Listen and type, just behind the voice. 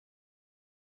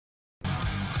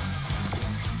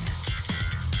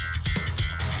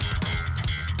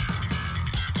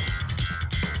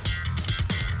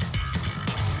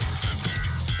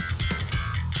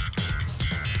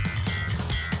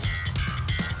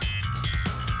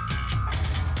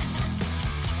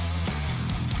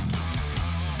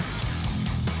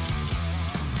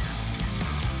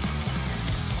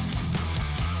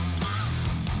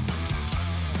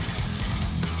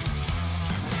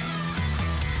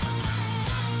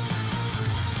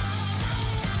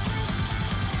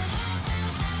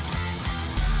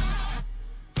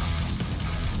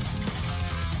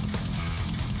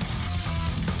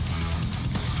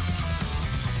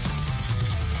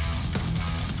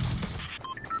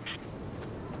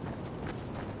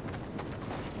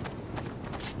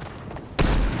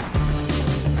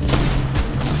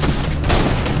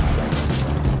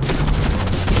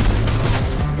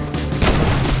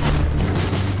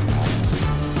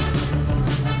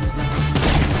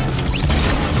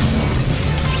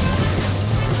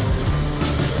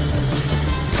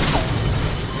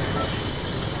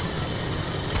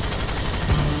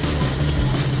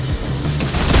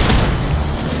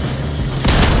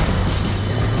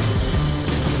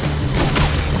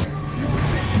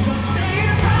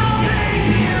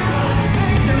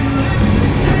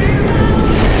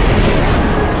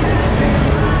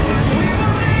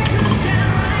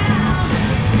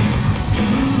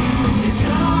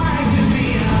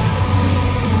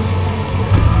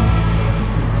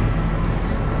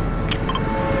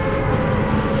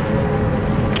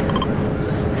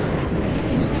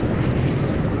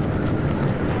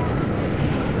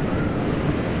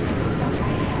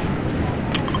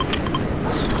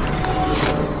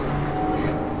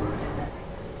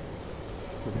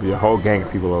whole gang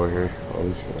of people over here.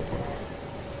 Holy shit.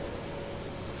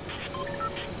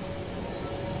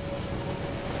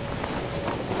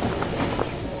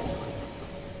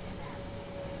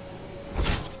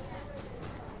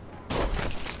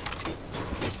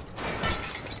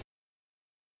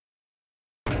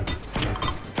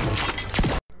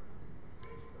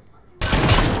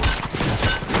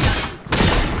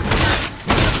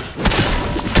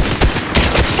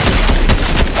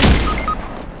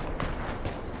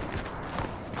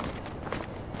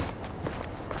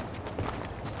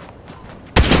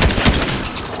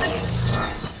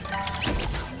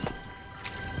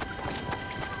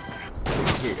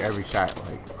 Hit every shot,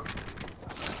 like.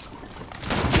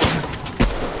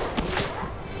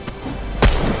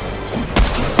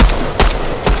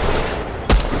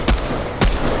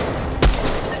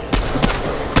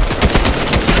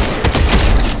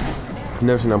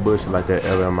 Never seen no bullshit like that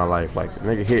ever in my life. Like,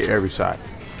 nigga hit every shot.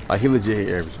 Like, he legit hit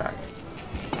every shot.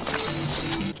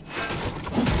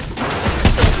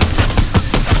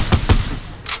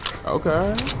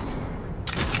 Okay.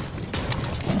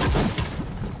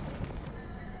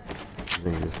 I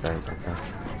think it's the same. Okay.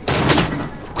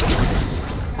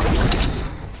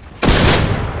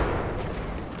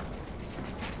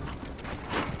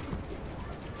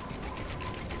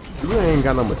 You really ain't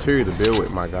got no material to build with,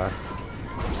 my guy.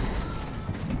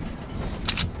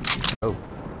 Oh.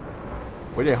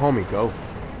 Where'd that homie go?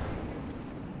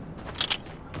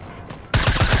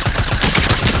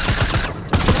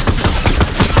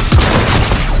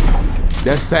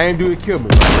 That same dude killed me.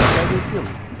 That dude killed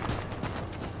me.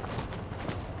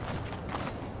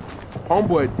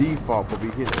 Homeboy default will be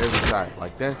hitting every shot.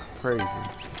 Like, that's crazy.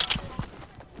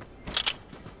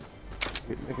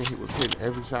 Nigga, he was hitting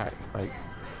every shot. Like.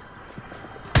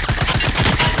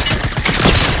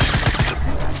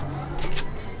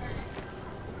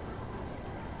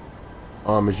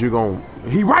 Is you gon'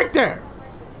 he right there.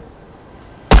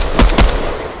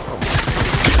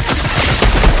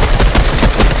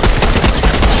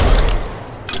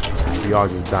 Y'all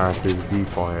just dying to his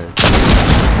default ass.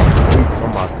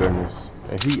 Oh my goodness.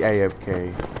 And he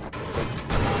AFK.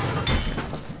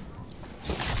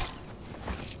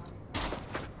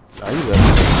 Nah, he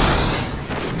left.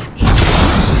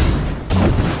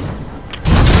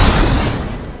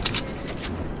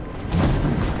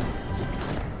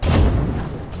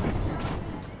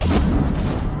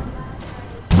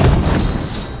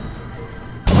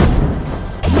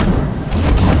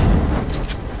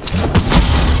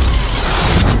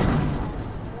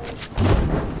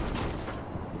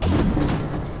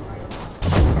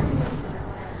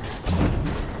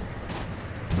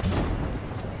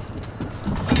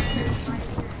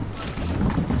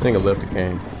 I think I left the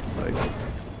game. Like,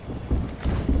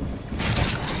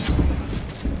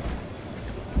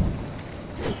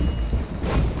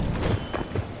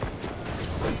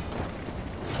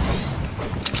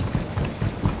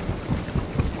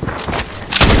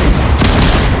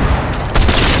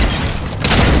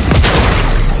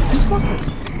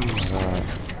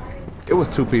 it was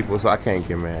 2 people, so I can't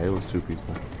get mad. It was 2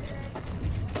 people.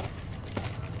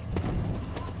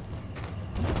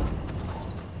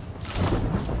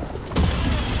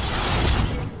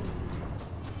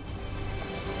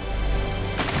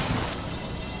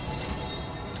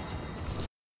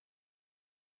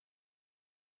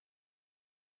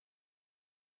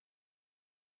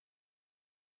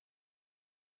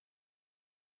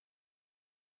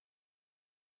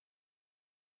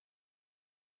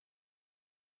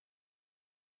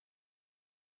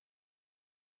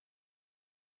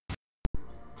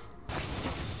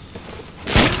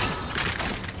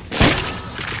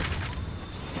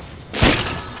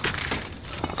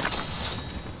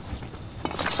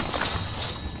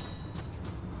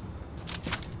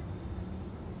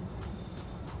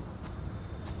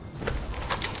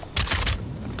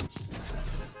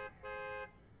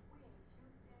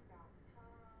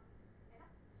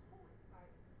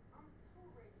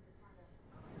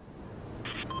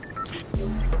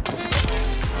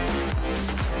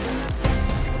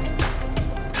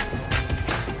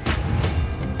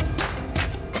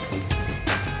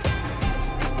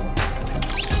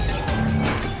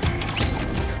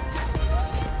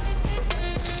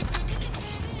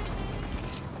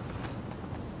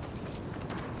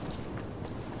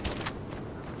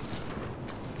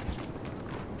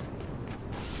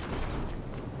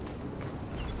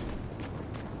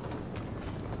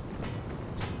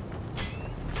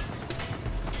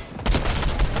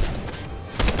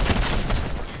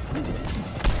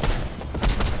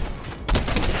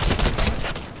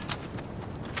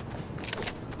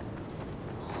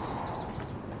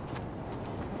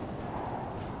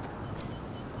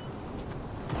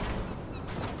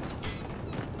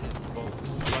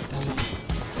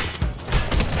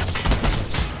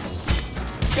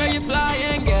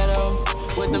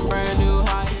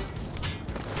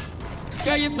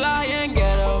 Girl, you fly and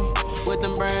ghetto with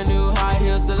them brand new high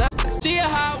heels stilettos. She a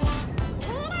hot one.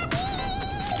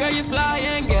 Girl, you fly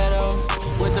and ghetto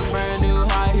with them brand new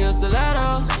high heels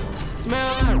stilettos.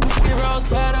 Smell like rose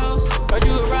petals. Heard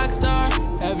you a rock star,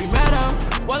 heavy metal.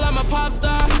 Well, I'm a pop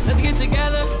star. Let's get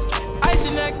together. Ice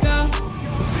your neck up.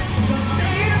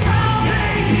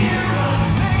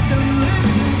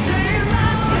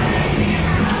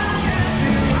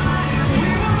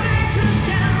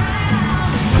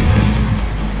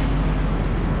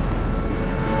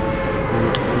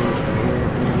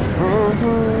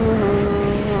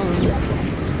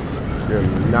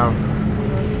 No.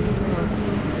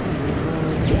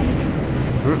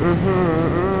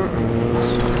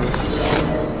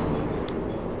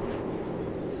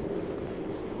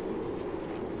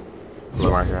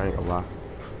 Look right here, I ain't gonna lie.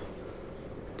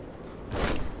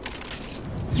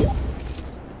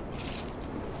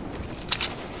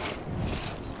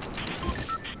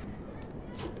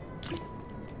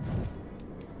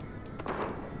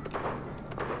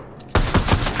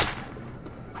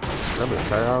 That bitch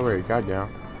tight already, goddamn.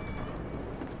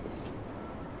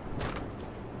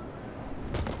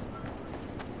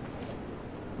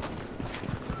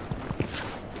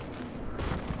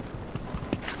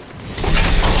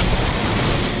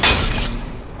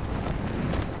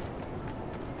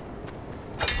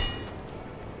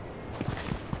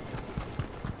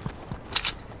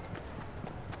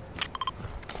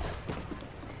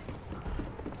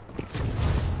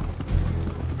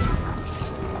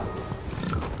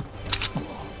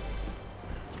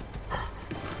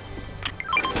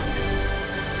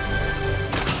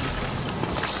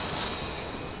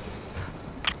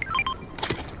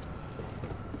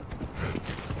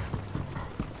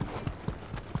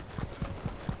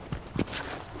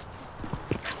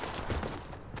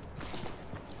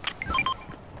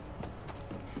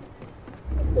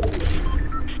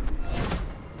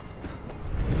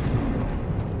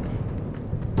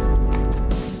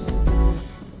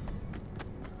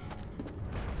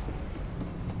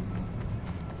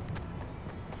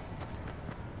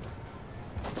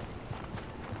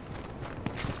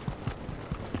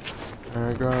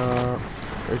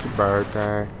 It's your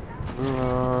birthday.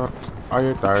 On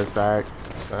your Thursday.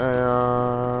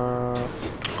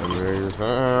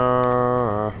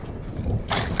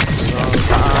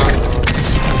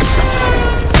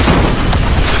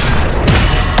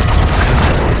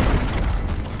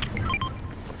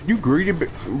 You greedy,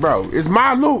 bro. It's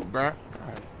my loot, bro. Man.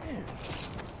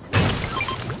 I'm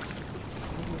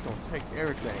gonna take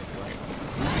everything, right?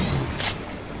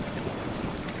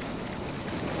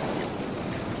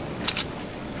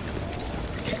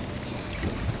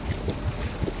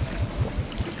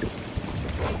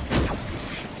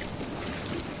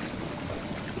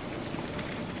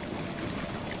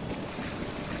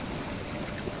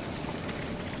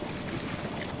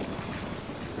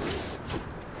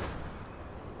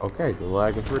 Okay, the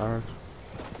lag is returned.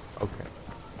 Okay.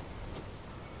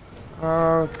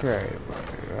 Okay.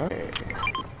 Okay.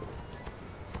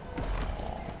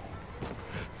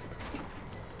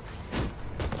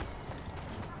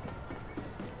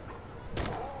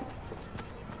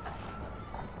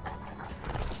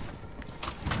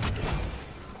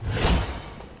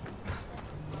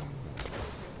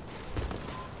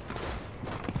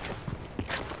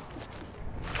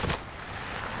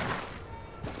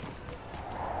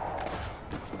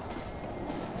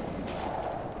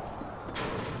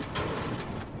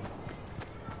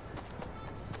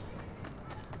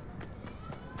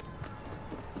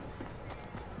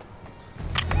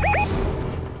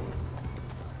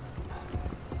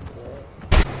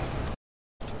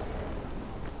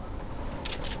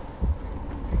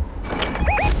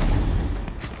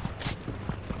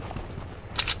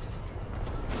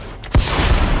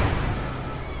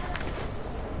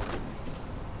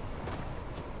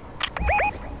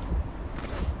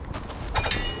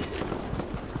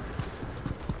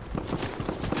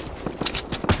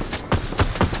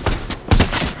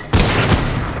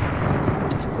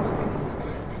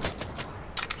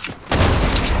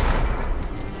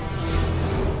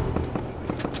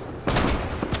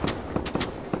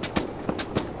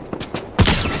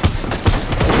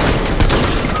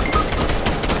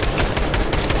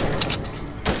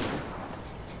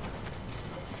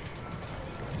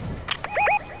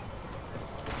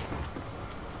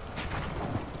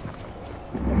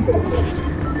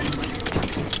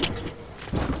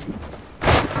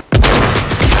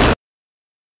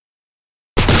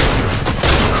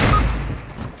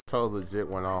 Controller legit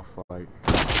went off. Like,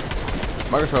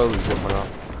 my controller legit went off.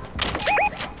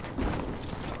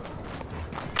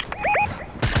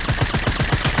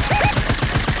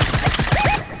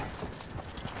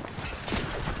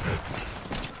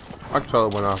 My controller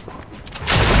went off.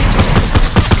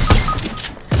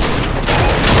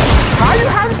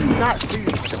 How did you not see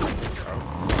this?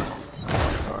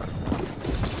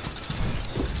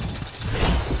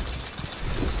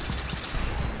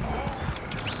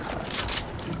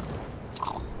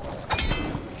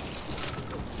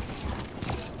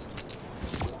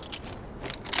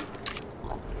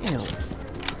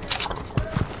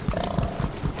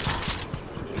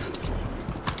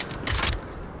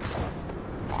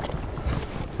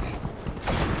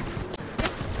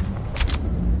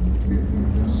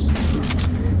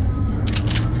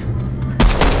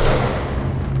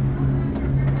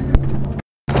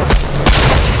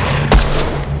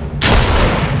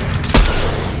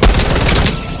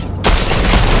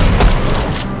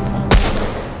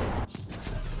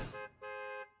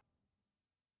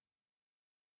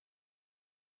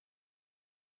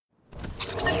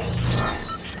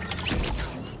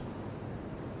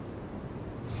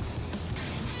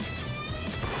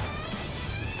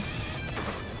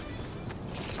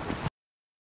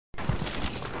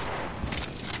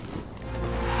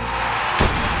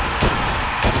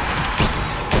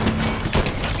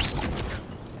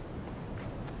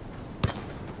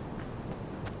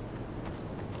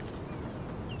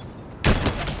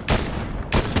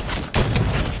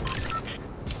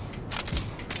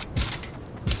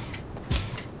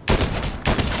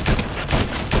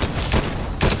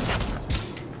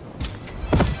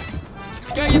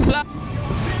 Girl, you fly.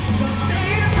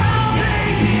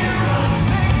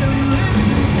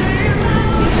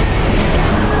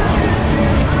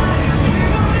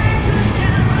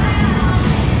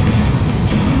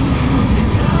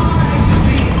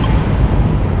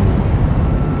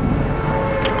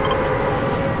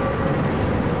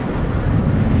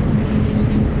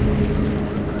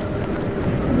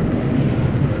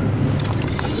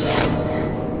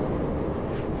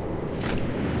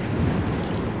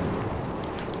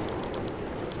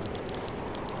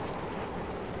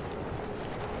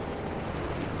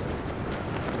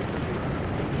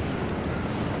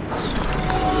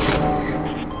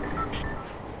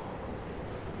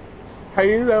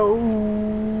 Hello.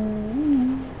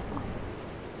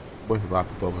 What's the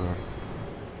locked up over here?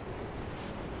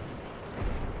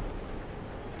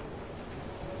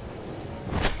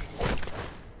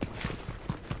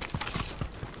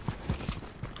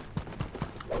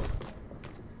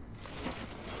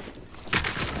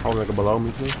 Oh, nigga below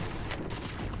me too?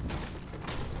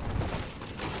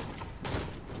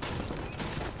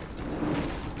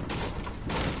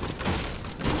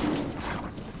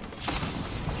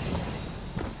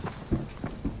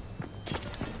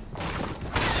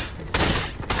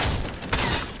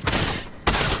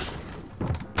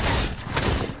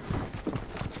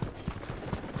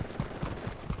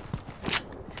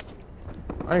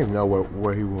 I didn't even know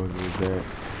where he was at.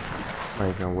 I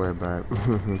ain't gonna worry about it.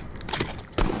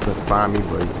 Couldn't find me,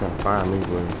 but you can't find me,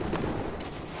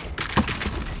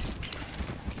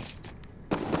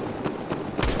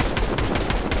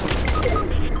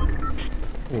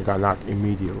 but you got knocked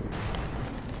immediately.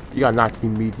 You got knocked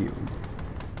immediately.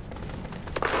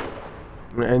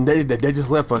 And they just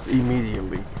left us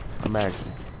immediately. Imagine.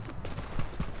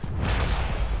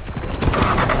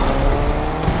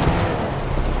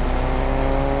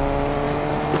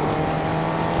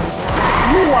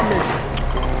 I missed.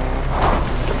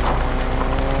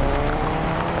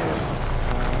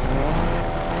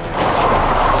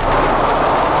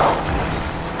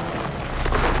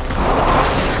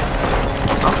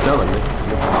 I'm selling it.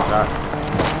 Missing a shot.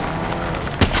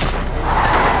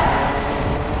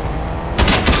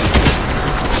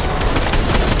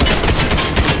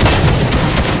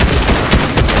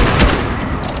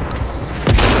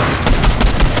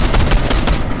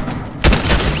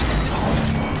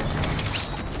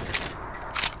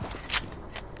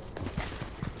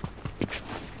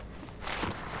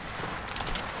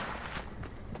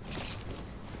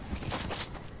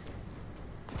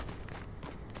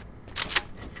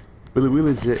 We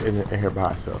legit in here by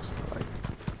ourselves, like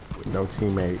with no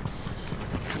teammates.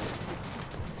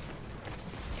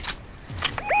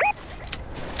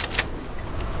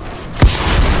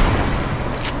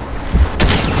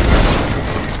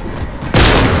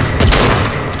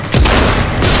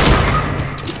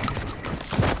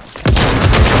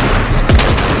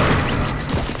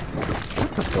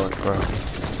 What the fuck, bro?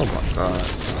 Oh my god.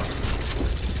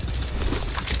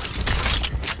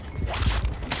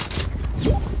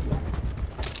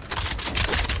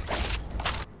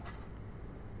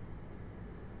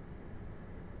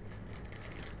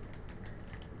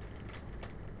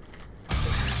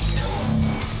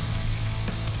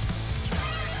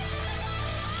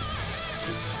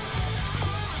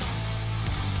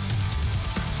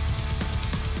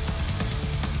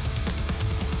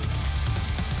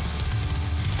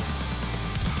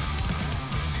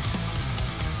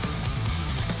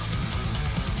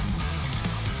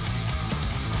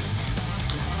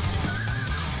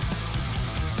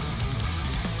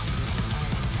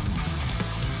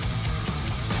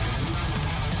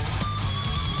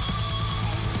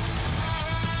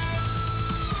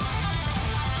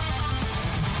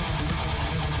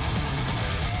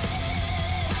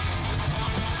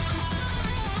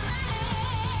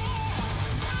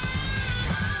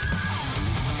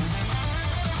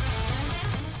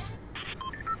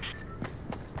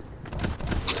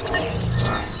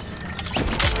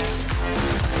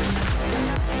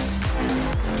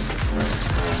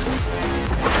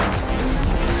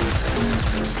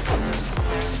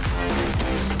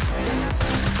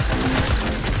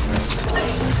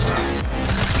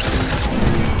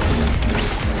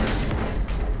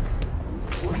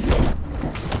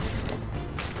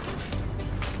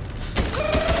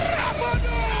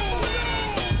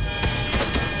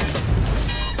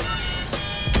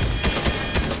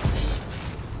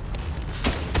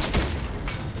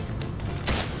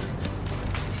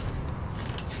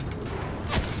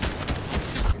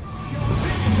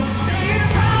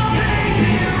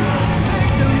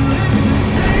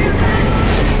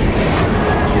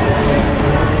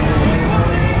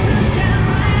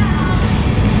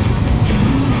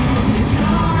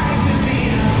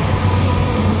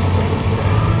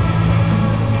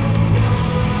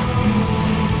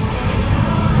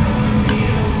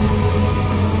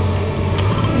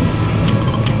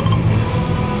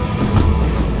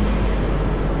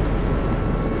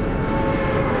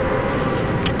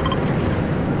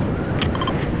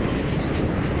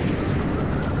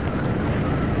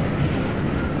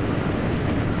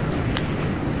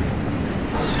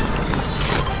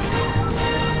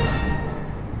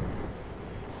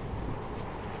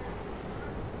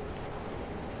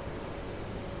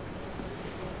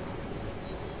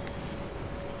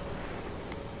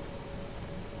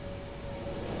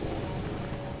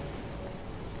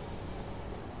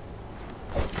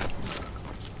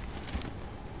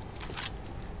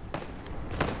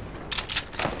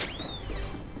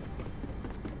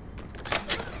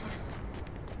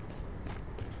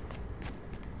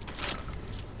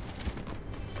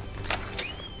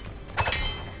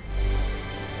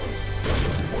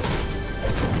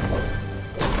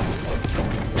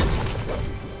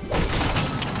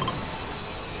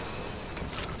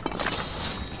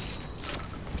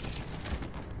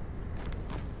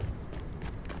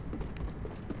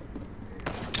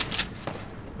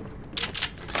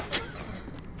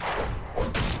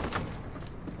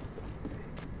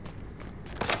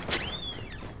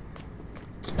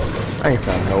 I ain't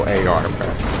found no AR, bro.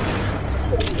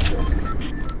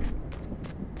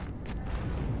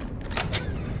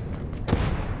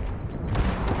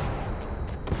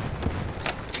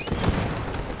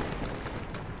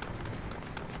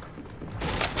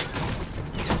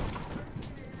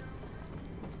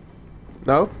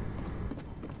 No?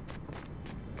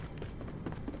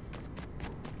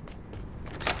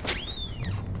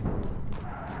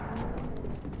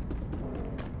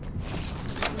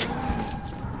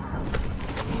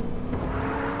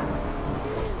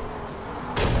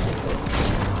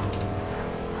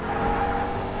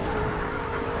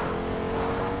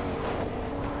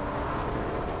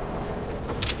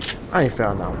 I ain't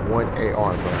found not one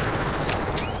AR, bro.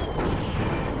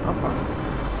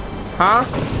 Huh?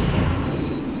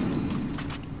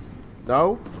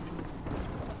 No?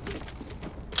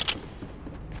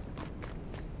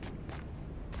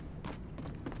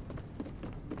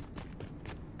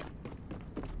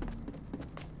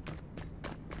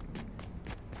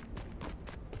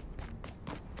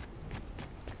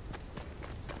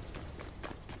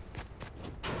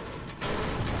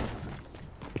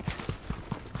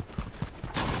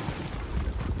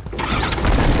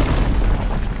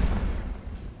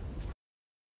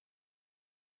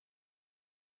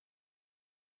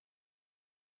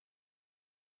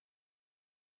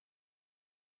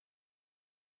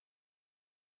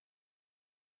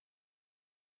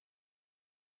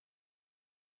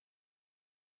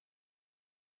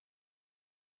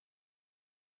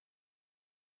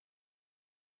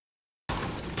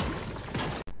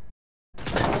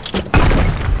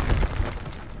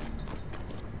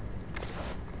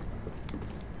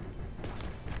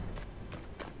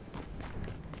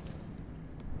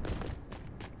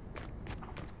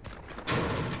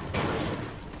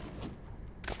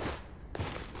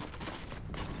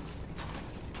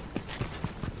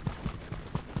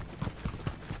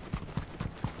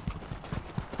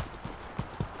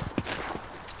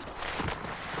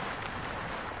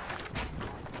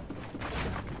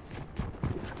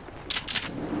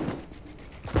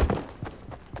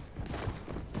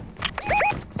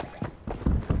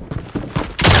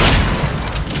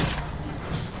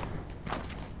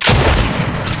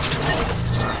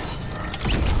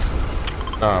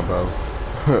 Nah, bro.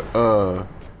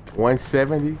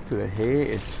 170 to the head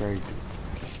is crazy.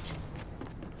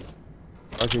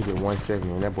 I think it's 170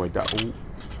 and that boy died. Ooh.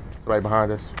 Somebody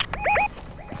behind us.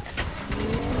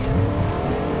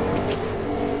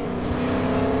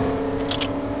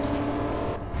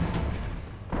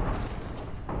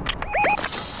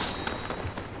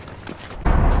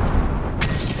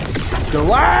 The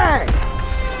lag!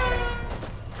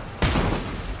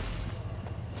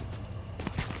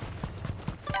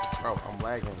 Bro, I'm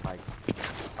lagging like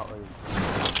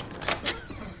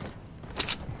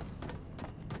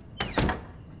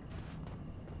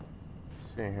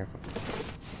sitting here for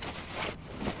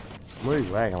I'm really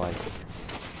lagging like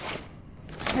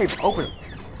hey, open it.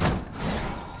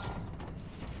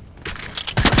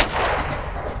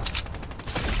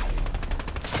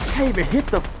 Can't even hit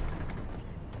the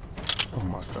oh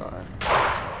my god.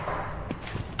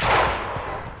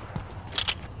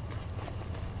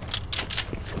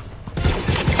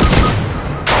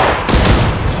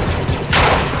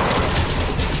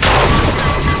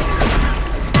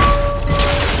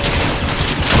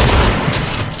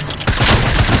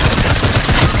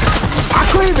 I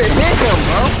couldn't even hit him,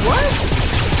 bro. What?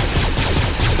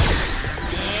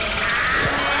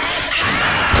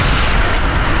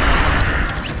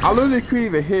 I literally couldn't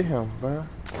even hit him, bro.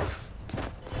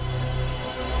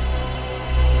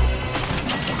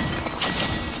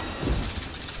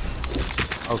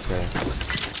 Okay.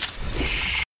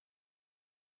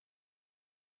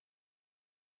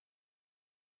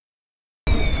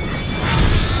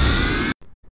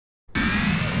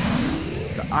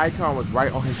 The icon was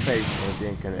right on his face and it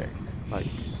didn't connect. Like,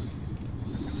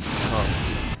 oh.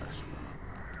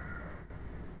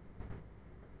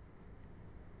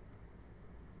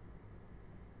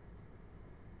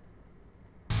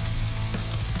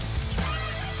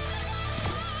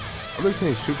 I really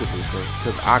can't shoot with this thing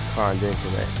because icon didn't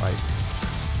connect. Like,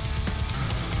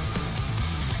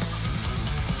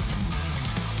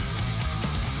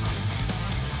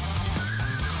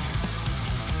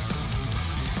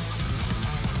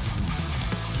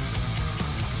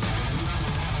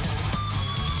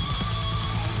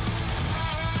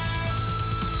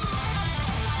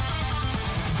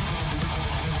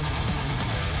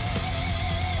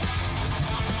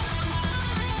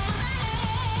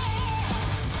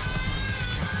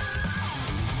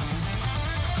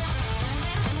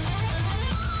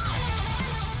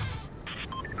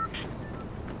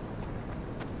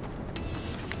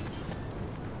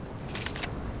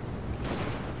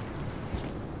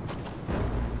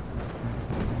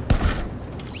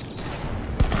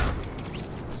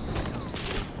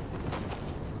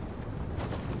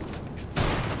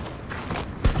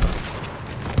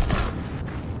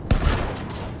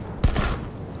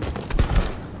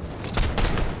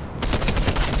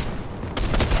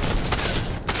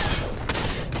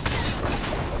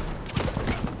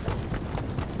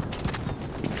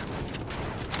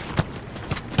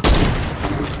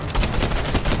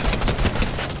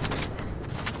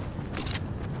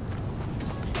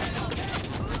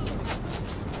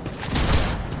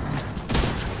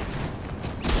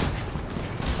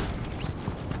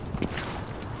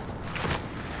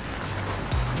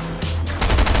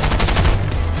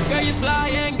 fly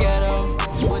and ghetto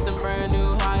with them brand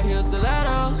new high heel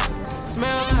stilettos.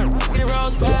 Smell like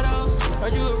rose petals.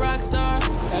 Heard you a rock star,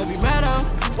 heavy metal.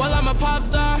 Well, I'm a pop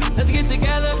star. Let's get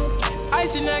together.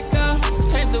 Ice your neck up,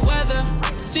 change the weather.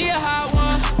 She a hot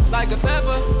one, like a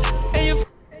pepper. And you,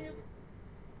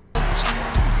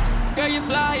 girl, you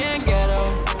fly and ghetto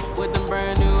with them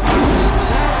brand new high heel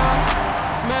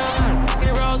stilettos. Smell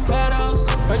like rose petals.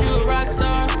 Heard you a rock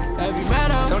star, heavy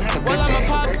metal. Well, I'm a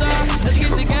pop star. Let's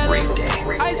get together.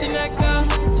 Ice your neck up,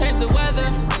 change the weather.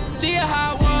 She a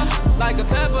hot one, like a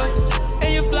pepper.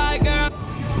 And you fly, girl.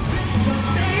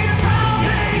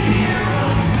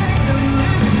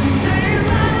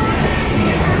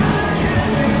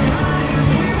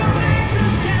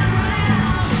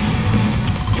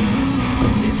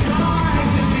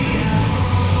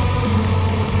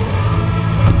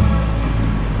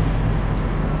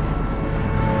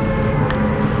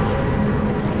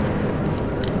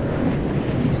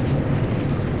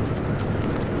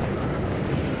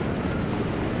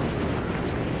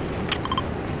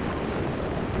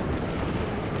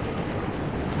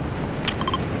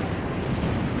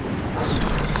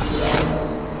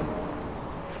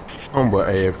 I'm but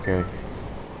AFK.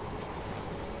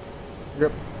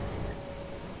 Yep.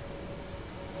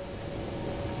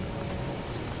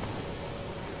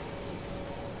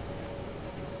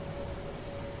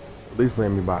 At least let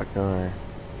me buy a gun.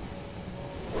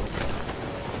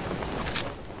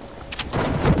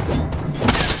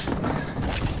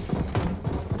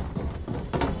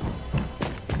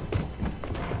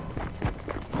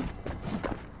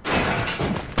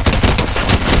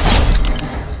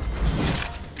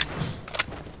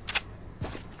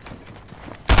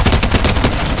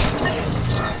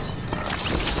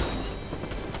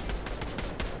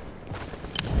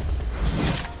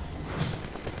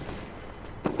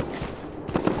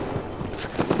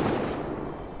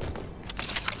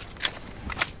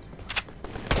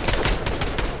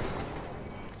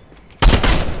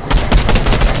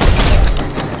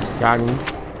 Got me.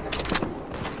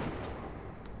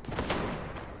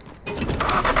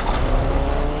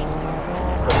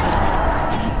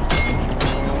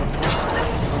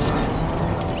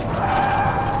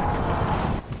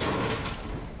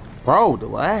 Bro, the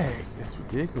lag. That's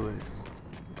ridiculous.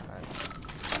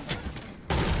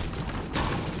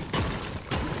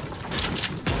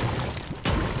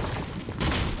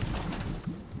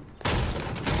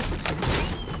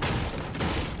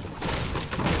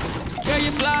 You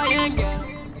fly and get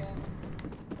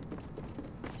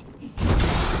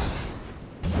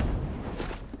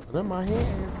Put in my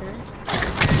hand, okay?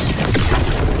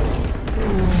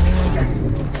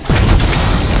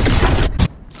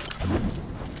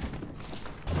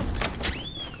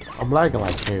 I'm lagging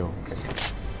like hell.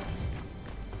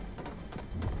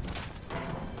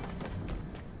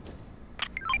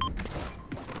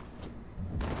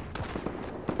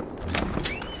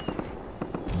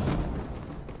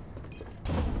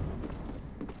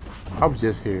 I was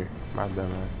just here, my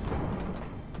dumb ass.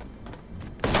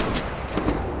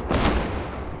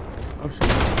 Oh shit.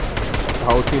 That's the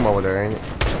whole team over there, ain't it?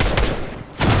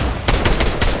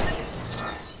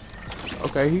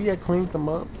 Okay, he had cleaned them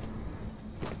up.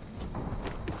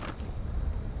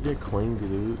 He had cleaned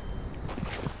it up.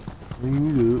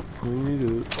 Clean it up, clean it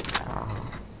up. Ah.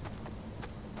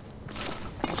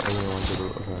 I didn't want to do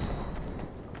it. Okay.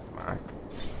 That's mine.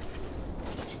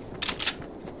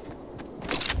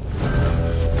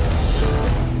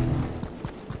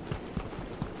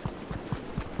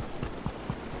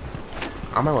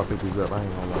 I might want to pick these up, I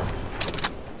ain't gonna lie.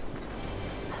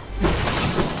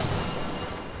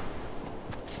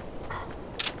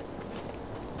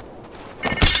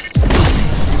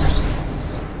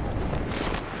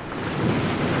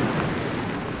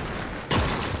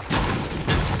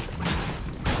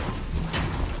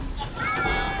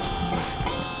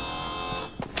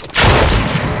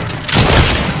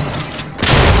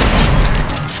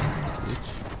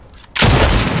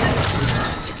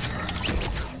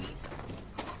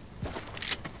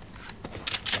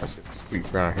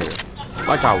 Sweep around here.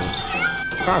 Like I was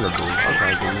trying to do. I'm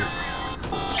trying to do it.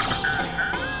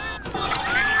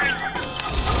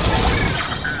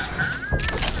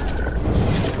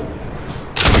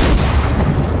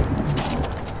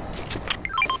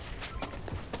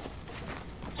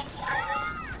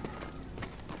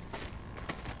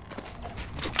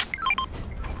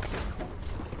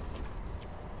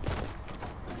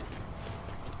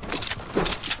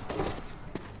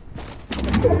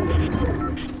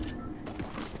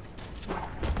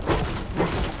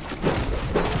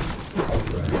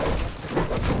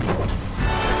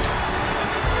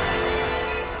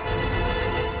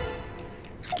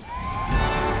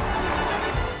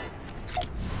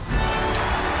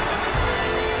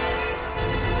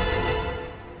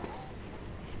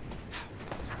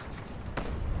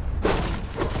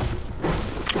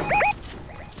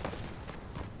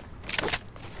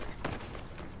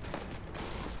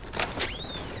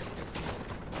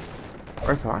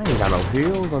 First of all, I ain't got no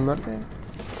heals or nothing.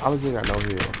 I legit got no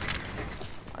heals.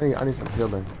 I need some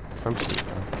healing. Some shit,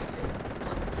 man.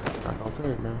 Not gonna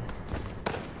fit, man.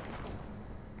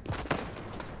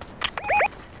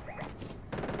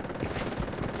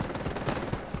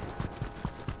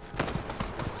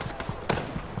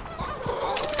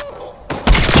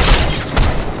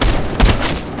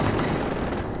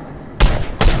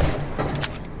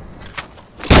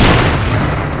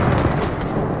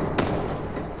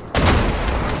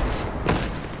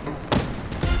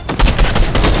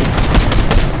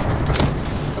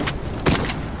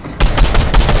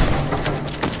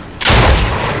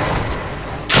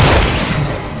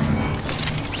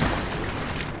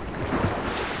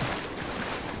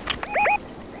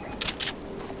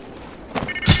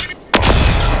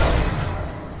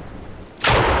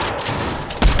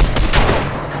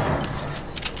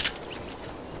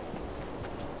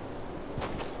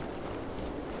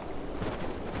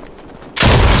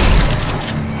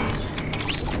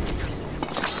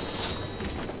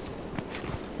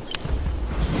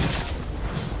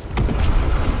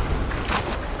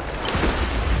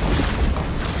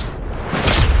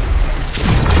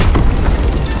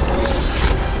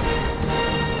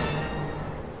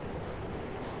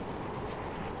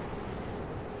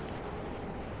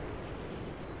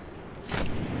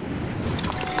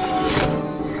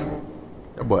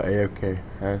 But AFK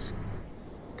has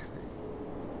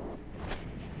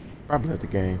probably left the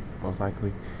game, most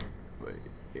likely. But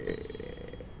yeah.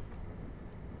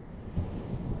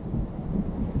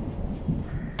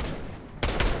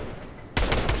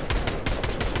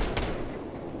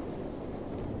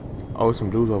 Oh, some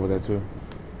dudes over there too.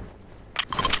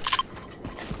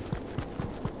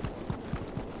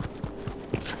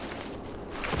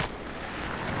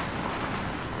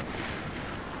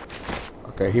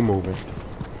 Okay, he moving.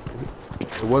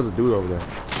 There was a dude over there.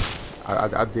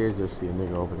 I did just see a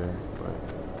nigga over there, but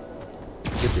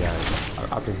he'll be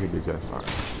alright. I think he'll be just fine.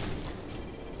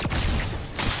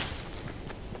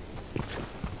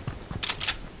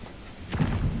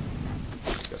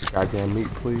 Goddamn meat,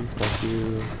 please. Thank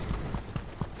you.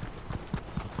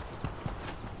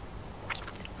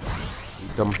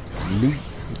 The meat.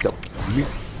 The meat.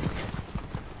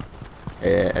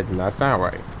 Yeah, that did not sound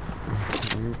right.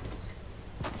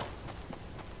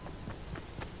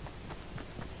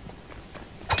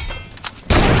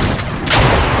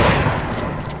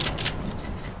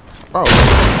 Bro,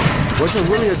 wasn't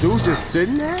really a dude just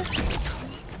sitting there?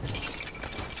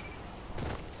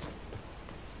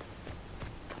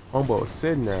 Hombo was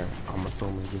sitting there. I'm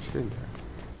assuming just sitting there.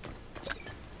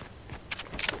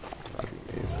 That'd be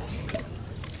amazing.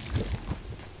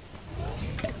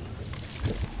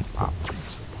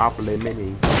 Popular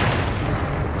mini.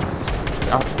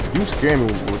 You scare me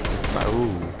with this, like,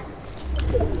 ooh.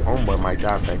 Homeboy might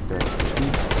die back there.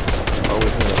 Oh,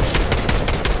 hell.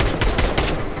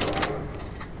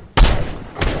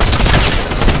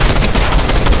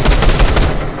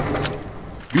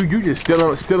 You just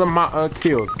stealing my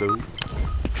kills, dude.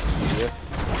 Yep,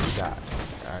 you died.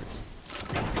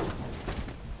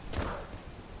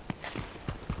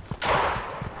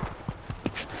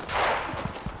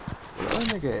 Well, that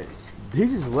nigga, he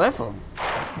just left him.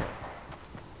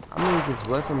 I mean, he just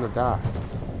left him to die.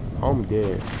 Homie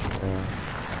dead. Man.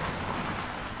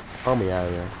 Homie out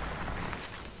of there.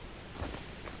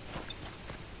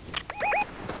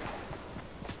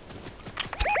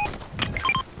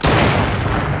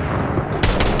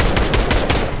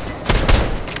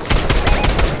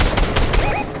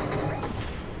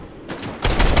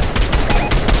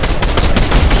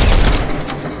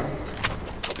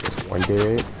 One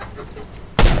dead.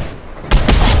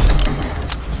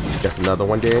 That's another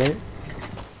one dead.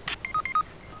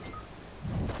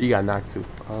 You got knocked too.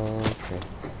 Okay.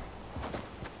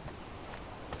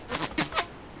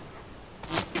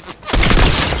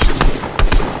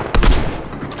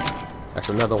 That's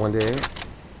another one dead.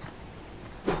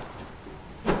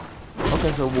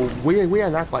 Okay, so we are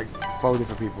knocked like 4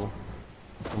 different people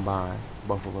combined,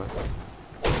 both of us.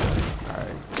 All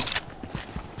right.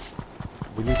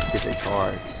 We need to get their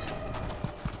cards.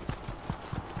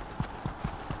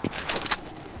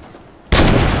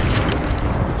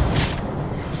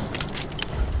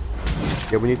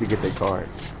 Yeah, we need to get their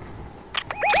cards.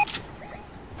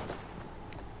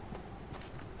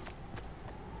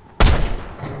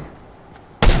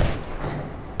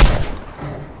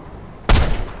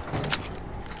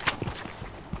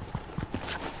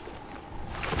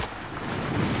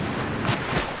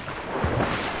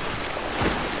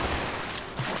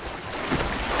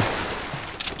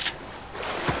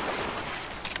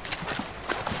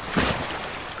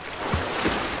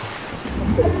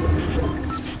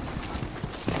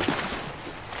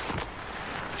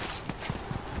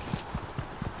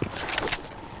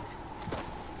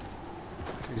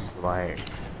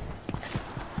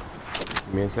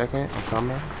 Give me a second. I'm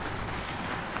coming.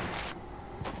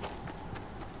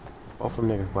 Both of them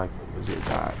niggas like legit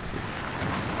died too.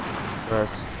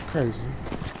 That's crazy.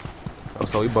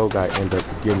 So we both got end up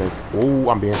getting it. Ooh,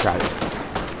 I'm being shot at.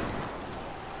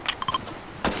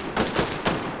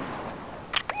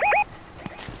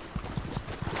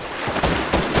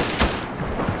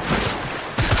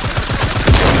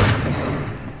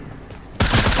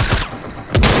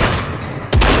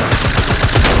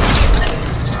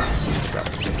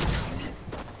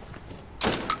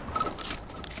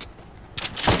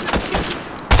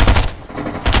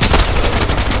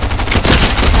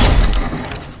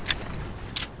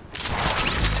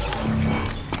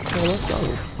 Let's go.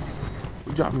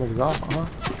 We dropping niggas off, huh?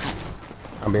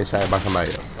 I'm being shot by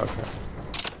somebody else. Okay.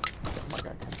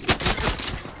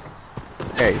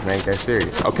 Hey, it ain't that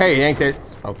serious. Okay, it ain't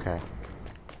that. Okay.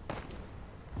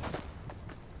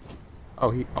 Oh,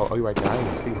 he right there. I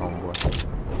didn't even see homeboy.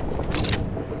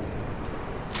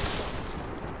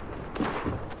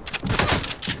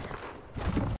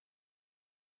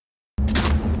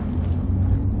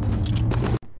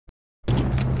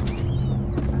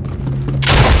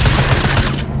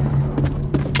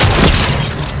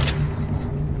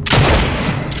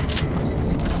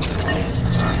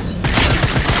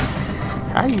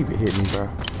 How you even hit me, bro?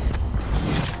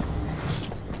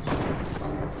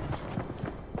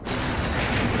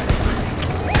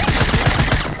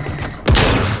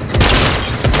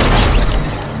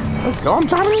 Let's go. I'm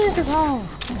dropping these niggas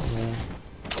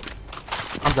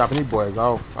off. I'm dropping these boys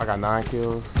off. I got 9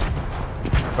 kills.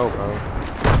 Let's go, bro.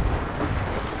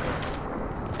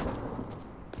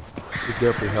 There's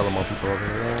definitely hella more people over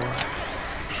here.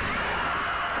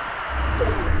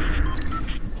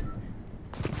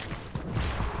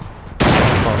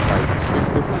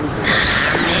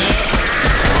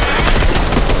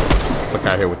 Look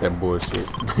out here with that bullshit.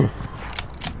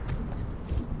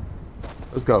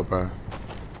 Let's go, bro.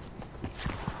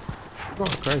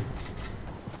 Going crazy.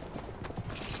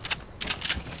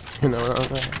 You know what I'm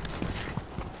saying?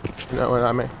 You know what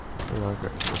I mean? You know, okay.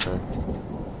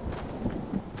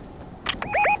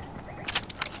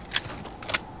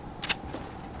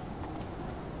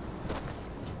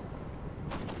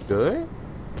 Good?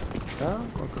 Yeah,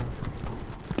 okay.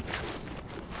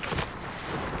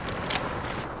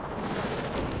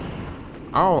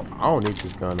 I don't need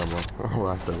this gun no more. What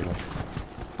I say that?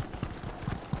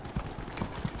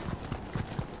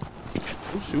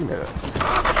 Who's shooting at us?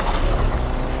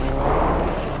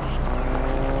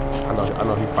 I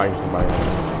know he's fighting somebody.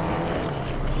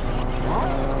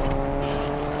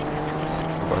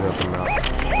 I'm gonna help him out.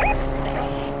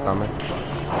 Coming.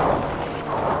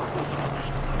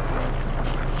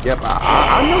 Yep, I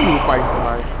knew he was fighting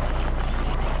somebody.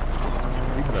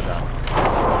 He's gonna die.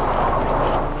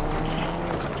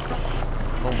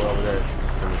 Homeboy over there is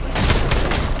finna die.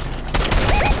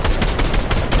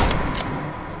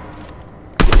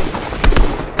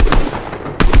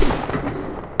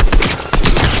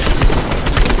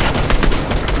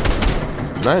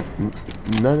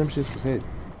 None of them shits was hit.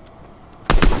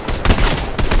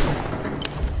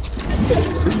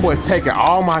 This boy's taking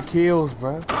all my kills,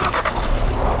 bro. I'm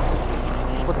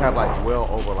supposed to have like well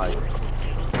over like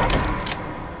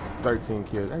 13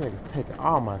 kills. That nigga's taking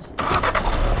all my shit.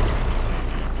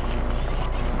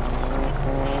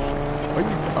 Where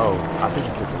you? Oh, I think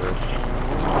he took the risk.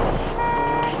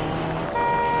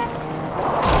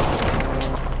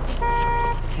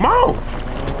 Come on!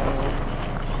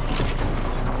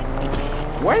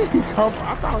 Where did he come from?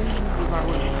 I thought he was not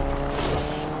with me.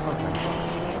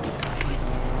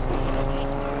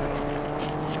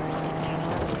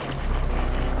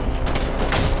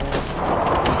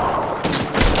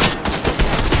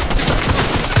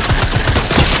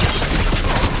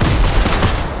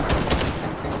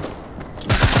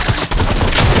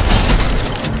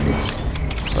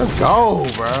 Let's go,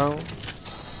 bro.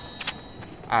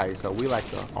 Alright, so we like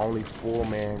the only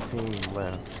 4-man team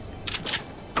left.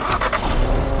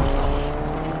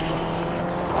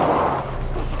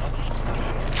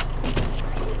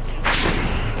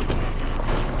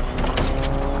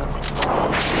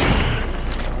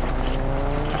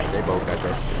 Alright, they both got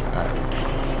that shit. Alright.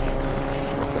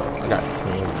 Let's go. I got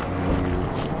 10 views.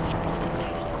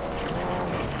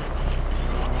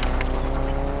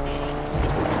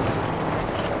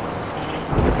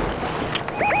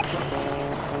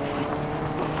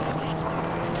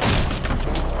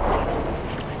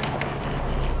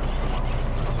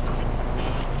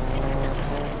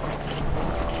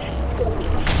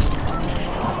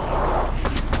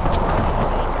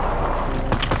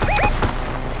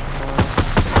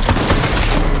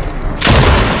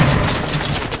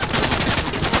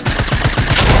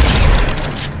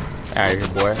 Out here,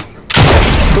 boy.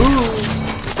 Ooh.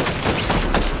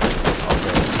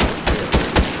 Okay.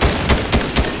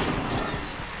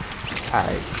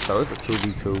 Alright, so it's a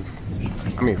 2v2.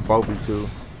 I mean 4v2.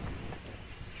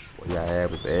 Where your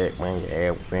ass is at when your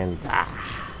ass was in the die.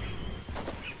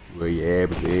 Where your ass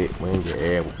was at when your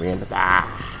ass was in the die.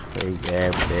 Where your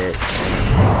ass was at.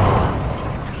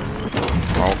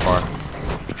 Wrong car.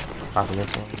 Popping this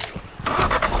one.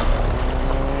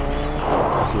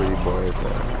 That's where your boy is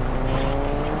at.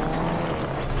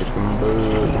 Get them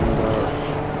bugs.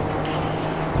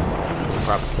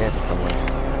 Probably camping somewhere.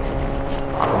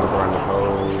 I can look around this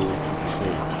whole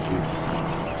shit.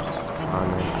 On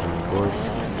in the bush.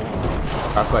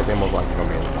 I feel like they most likely gonna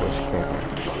be in the bush camping.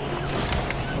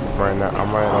 I'm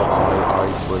running over all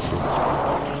these bushes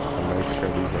to make sure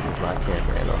these niggas not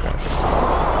camping and no kind of shit.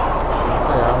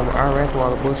 Okay, I ran through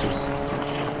all the bushes.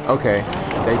 Okay,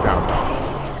 they found me.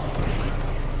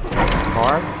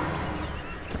 Car.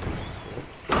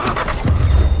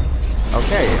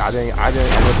 Okay, I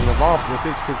wasn't involved in this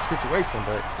situation,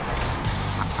 but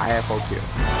I had 4 kills.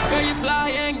 Girl, you fly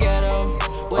and ghetto.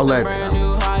 11. Brand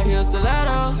new high heel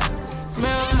stilettos.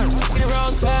 Smell like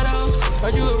rose petals.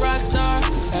 Heard you a rock star.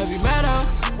 Heavy metal.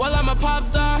 Well, I'm a pop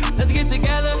star. Let's get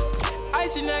together.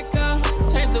 Ice your neck up.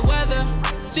 Change the weather.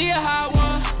 She a hot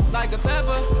one, like a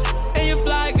pepper. And you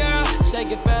fly, girl. Shake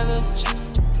your feathers.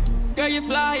 Girl, you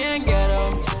fly and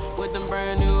ghetto. With them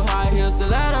brand new high heel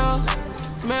stilettos.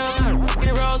 Smell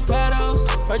like rose petals.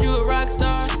 Heard you a rock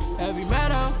star. Heavy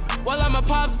metal. Well, I'm a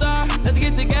pop star. Let's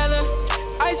get together.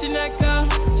 Ice your neck up,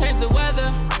 change the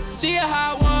weather. She a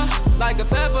hot one, like a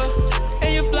pepper.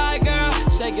 And you fly, girl,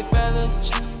 shake your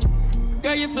feathers.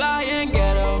 Girl, you fly and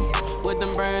ghetto. With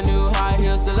them brand new high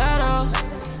heel stilettos.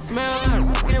 Smell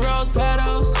like rose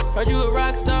petals. Heard you a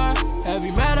rock star,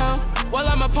 heavy metal. Well,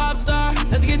 I'm a pop star,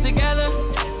 let's get together.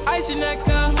 Ice your neck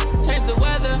up, change the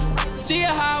weather. She a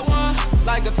hot one,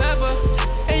 like a pepper.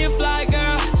 And you fly,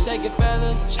 girl, shake your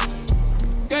feathers.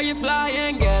 Girl, you fly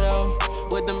and ghetto.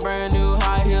 With them brand new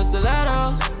high heel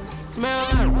stilettos. Smell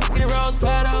like rose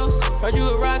petals. Heard you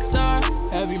a rock star,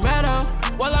 heavy metal.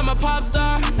 Well, I'm a pop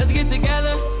star, let's get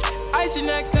together. Ice your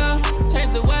neck up,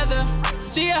 change the weather.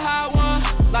 She a hot one,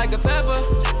 like a pepper.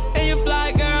 And you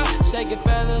fly, girl, shake your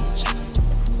feathers.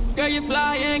 Girl, you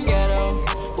fly and ghetto.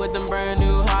 With them brand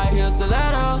new high heel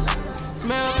stilettos.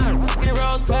 Smell like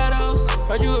rose petals.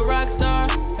 Heard you a rock star,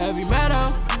 heavy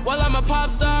metal. Well, I'm a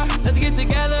pop star, let's get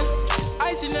together.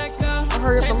 Ice your neck up,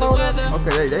 change the weather.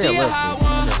 Okay, they she a hot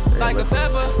one, like a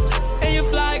pepper. And you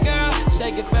fly, girl,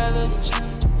 shake your feathers.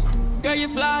 Girl, you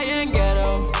fly and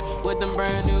ghetto. With them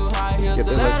brand new high heel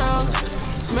stilettos.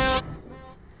 Smell.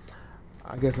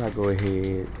 I guess I'll go ahead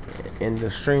and end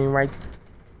the stream right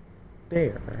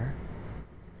there.